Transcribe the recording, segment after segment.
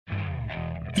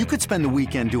You could spend the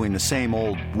weekend doing the same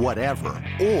old whatever,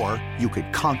 or you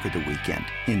could conquer the weekend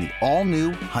in the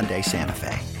all-new Hyundai Santa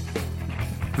Fe.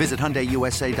 Visit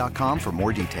HyundaiUSA.com for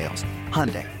more details.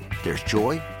 Hyundai, there's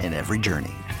joy in every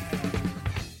journey.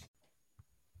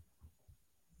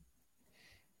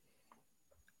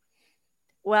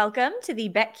 Welcome to the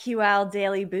BetQL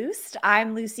Daily Boost.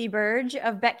 I'm Lucy Burge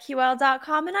of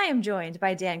BetQL.com, and I am joined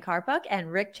by Dan Karpuk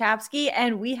and Rick Chapsky,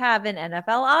 and we have an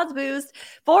NFL odds boost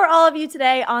for all of you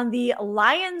today on the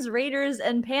Lions, Raiders,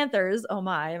 and Panthers. Oh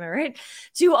my, am I right?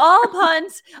 To all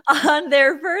punt on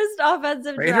their first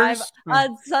offensive drive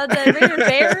on Sunday. Raiders,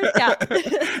 Bears, yeah.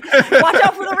 Watch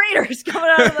out for the Raiders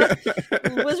coming out of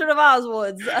the Wizard of Oz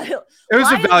woods.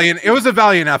 It was a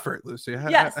valiant effort, Lucy.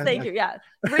 Yes, thank you. Yeah,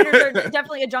 Raiders are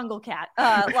definitely a jungle cat.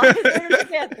 Lions, Raiders, and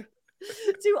Panthers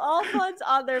to all punts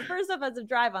on their first offensive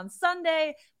drive on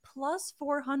Sunday, plus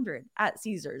 400 at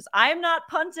Caesars. I'm not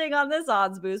punting on this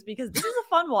odds boost because this is a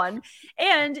fun one,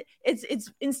 and it's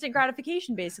instant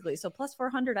gratification basically. So plus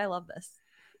 400, I love this.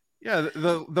 Yeah,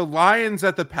 the Lions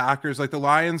at the Packers, like the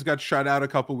Lions got shut out a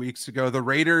couple weeks ago. The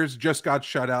Raiders just got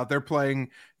shut out. They're playing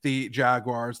the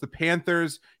Jaguars. The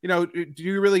Panthers, do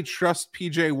you really trust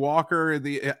PJ Walker,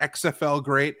 the XFL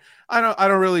great? I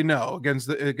don't really know against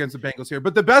the Bengals here.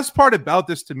 But the best part about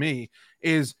this to me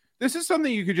is this is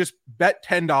something you could just bet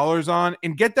 $10 on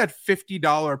and get that $50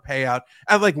 payout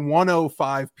at like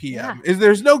 1:05 p.m. Yeah.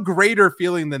 There's no greater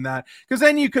feeling than that, because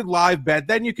then you could live bet.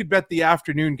 Then you could bet the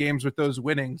afternoon games with those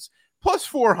winnings. Plus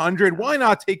 400. Why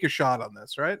not take a shot on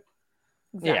this, right?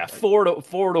 Exactly. Yeah,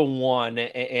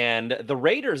 4-1, and the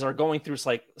Raiders are going through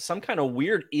like some kind of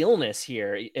weird illness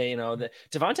here. The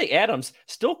Devontae Adams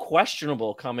still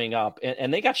questionable coming up,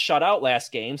 and they got shut out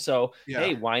last game. So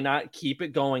hey, why not keep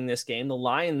it going this game? The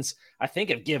Lions, I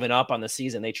think, have given up on the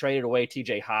season. They traded away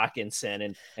T.J.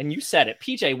 Hawkinson, and you said it,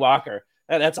 P.J. Walker.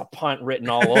 That's a punt written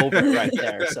all over it right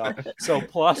there. So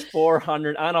plus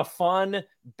 400 on a fun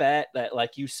bet that,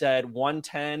 like you said,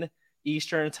 110.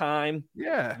 Eastern time,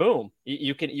 boom,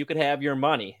 you could have your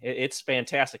money. It's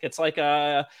fantastic. It's like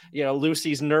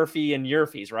Lucy's Nerfy and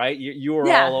Yerfies, right? You were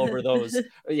all over those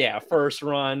first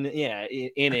run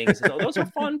innings. Those are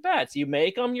fun bets. You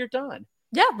make them, you're done.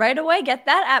 Yeah, right away. Get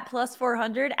that at plus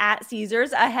 400 at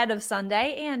Caesars ahead of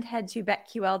Sunday, and head to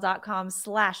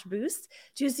betql.com/boost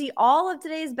to see all of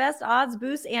today's best odds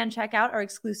boosts and check out our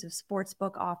exclusive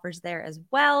sportsbook offers there as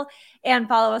well. And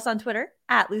follow us on Twitter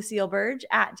at Lucille Burge,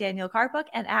 at Daniel Karpuk,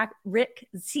 and at Rick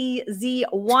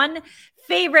CZ1.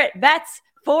 Favorite bets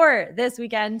for this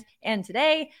weekend. And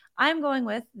today I'm going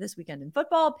with this weekend in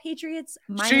football, Patriots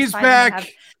minus She's 5.5.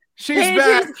 back. She's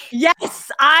back.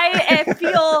 Yes, I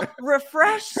feel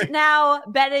refreshed now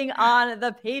betting on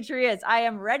the Patriots. I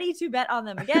am ready to bet on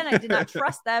them again. I did not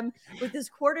trust them with this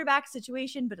quarterback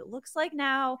situation, but it looks like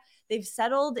now they've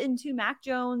settled into Mac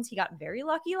Jones. He got very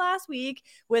lucky last week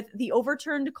with the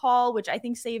overturned call, which I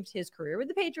think saved his career with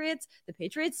the Patriots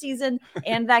season,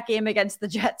 and that game against the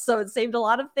Jets. So it saved a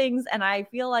lot of things, and I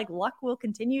feel like luck will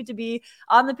continue to be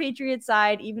on the Patriots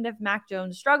side, even if Mac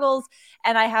Jones struggles.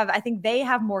 And I think they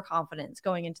have more confidence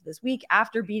going into this week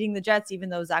after beating the Jets, even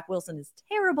though Zach Wilson is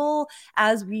terrible,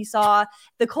 as we saw.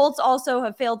 The Colts also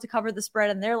have failed to cover the spread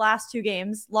in their last two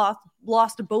games, lost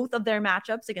both of their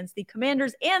matchups against the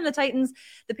Commanders and the Titans.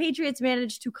 The Patriots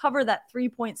managed to cover that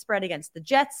 3-point spread against the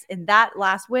Jets in that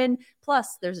last win.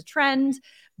 Plus, there's a trend.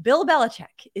 Bill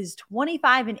Belichick is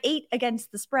 25-8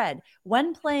 against the spread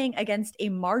when playing against a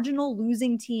marginal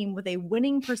losing team with a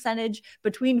winning percentage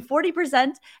between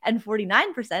 40% and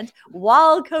 49%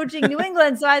 while coaching New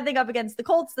England. So I think up against the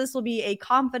Colts, this will be a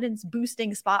confidence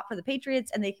boosting spot for the Patriots,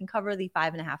 and they can cover the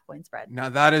 5.5-point spread. Now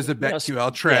that is a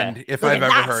BetQL trend, if I've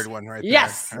ever heard one right there.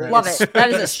 Yes, right. Love it. That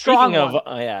is a strong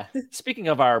one. Speaking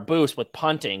of our boost with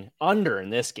punting under in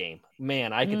this game,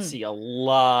 man, I could see a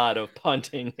lot of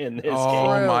punting in this game.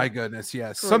 Oh my goodness,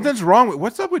 yes. True. Something's wrong.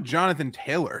 What's up with Jonathan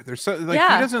Taylor? There's he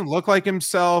doesn't look like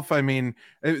himself. I mean,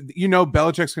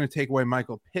 Belichick's going to take away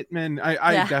Michael Pittman.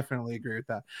 I definitely agree with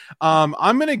that.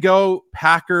 I'm going to go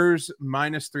Packers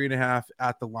minus 3.5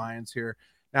 at the Lions here.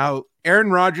 Now,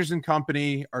 Aaron Rodgers and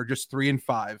company are just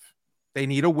 3-5. They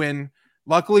need a win.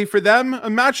 Luckily for them, a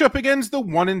matchup against the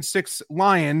 1-6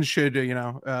 Lions should,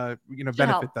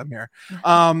 benefit them here.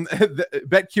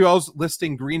 BetQL's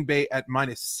listing Green Bay at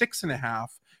minus 6.5,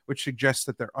 which suggests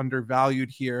that they're undervalued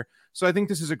here. So I think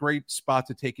this is a great spot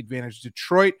to take advantage.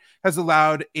 Detroit has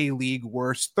allowed a league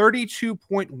worst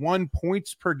 32.1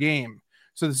 points per game.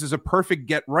 So this is a perfect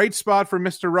get right spot for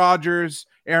Mr. Rodgers,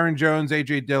 Aaron Jones,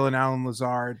 AJ Dillon, Allen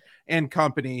Lazard, and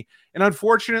company. And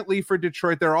unfortunately for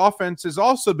Detroit, their offense has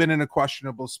also been in a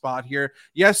questionable spot here.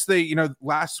 Yes, they,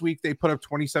 last week they put up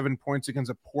 27 points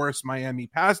against a porous Miami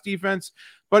pass defense,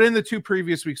 but in the 2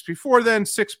 previous weeks before then,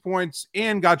 6 points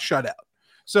and got shut out.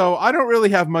 So I don't really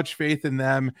have much faith in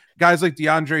them. Guys like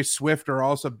DeAndre Swift are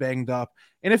also banged up.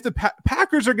 And if the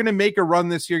Packers are going to make a run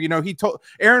this year,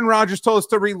 Aaron Rodgers told us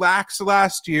to relax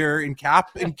last year in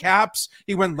caps.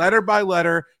 He went letter by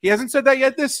letter. He hasn't said that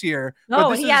yet this year.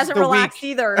 No, he hasn't relaxed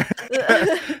either.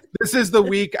 This is the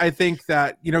week I think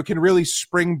that, can really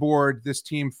springboard this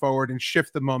team forward and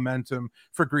shift the momentum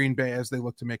for Green Bay as they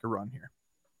look to make a run here.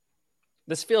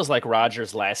 This feels like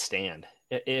Rodgers' last stand.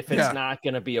 If it's not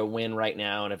going to be a win right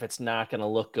now, and if it's not going to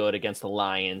look good against the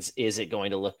Lions, is it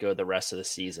going to look good the rest of the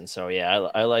season? So, yeah,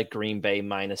 I like Green Bay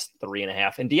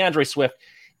 -3.5. And DeAndre Swift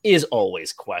is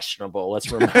always questionable.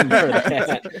 Let's remember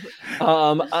that.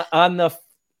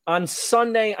 On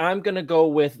Sunday, I'm going to go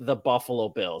with the Buffalo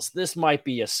Bills. This might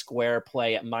be a square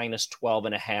play at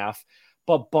 -12.5.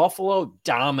 But Buffalo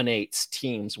dominates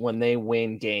teams when they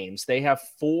win games. They have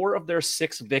 4 of their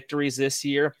 6 victories this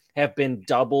year have been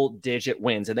double-digit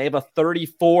wins, and they have a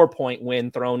 34-point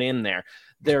win thrown in there.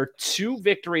 Their 2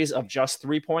 victories of just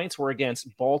 3 points were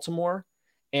against Baltimore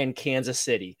and Kansas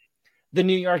City. The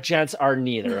New York Jets are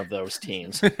neither of those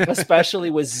teams, especially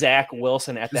with Zach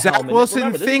Wilson at the helm. Zach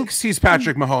Wilson thinks he's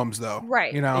Patrick Mahomes, though.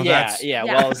 Right. Yeah.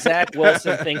 Well, Zach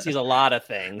Wilson thinks he's a lot of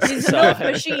things. He's a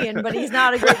good machine, but he's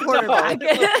not a good quarterback. No,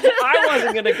 I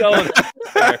wasn't going to go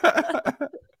there.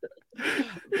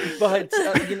 But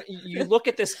you look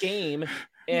at this game,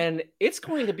 and it's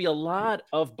going to be a lot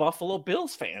of Buffalo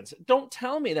Bills fans. Don't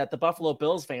tell me that the Buffalo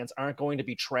Bills fans aren't going to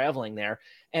be traveling there.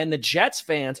 And the Jets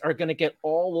fans are going to get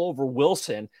all over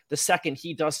Wilson the second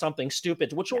he does something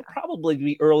stupid, which will probably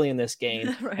be early in this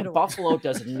game. And Buffalo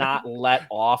does not let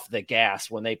off the gas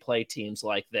when they play teams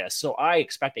like this. So I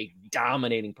expect a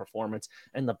dominating performance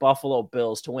and the Buffalo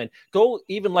Bills to win. Go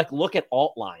even look at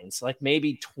alt lines,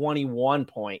 maybe 21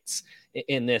 points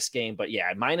in this game. But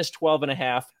yeah,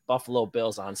 -12.5 Buffalo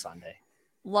Bills on Sunday.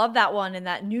 Love that one. And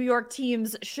that New York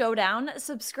teams showdown.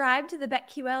 Subscribe to the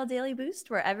BetQL Daily Boost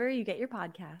wherever you get your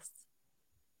podcasts.